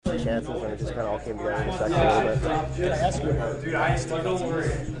chances, and it just kind of all came together in a second a little bit. Can I ask you about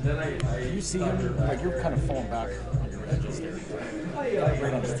you see him, like you're kind of falling back on your edges there,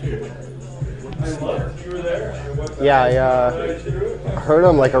 right on his tape. Yeah, I heard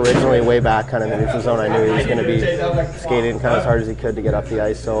him like originally way back kind of in the neutral zone. I knew he was going to be skating kind of as hard as he could to get up the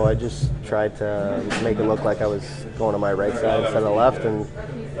ice, so I just tried to make it look like I was going to my right side instead of the left and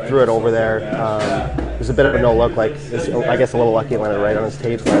threw it over there. It was a bit of a no look, like I guess a little lucky it landed right on his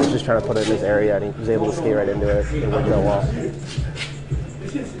tape, but I was just trying to put it in his area, and he was able to skate right into it and work out well.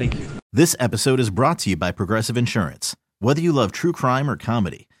 Thank you. This episode is brought to you by Progressive Insurance. Whether you love true crime or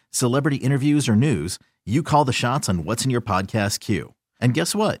comedy, celebrity interviews or news, you call the shots on what's in your podcast queue. And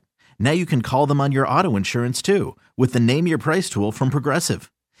guess what? Now you can call them on your auto insurance too with the Name Your Price tool from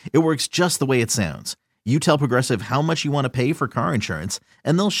Progressive. It works just the way it sounds. You tell Progressive how much you want to pay for car insurance,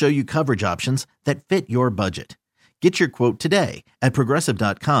 and they'll show you coverage options that fit your budget. Get your quote today at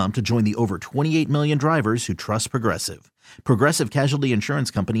Progressive.com to join the over 28 million drivers who trust Progressive. Progressive Casualty Insurance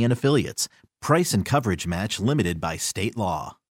Company and Affiliates. Price and coverage match limited by state law.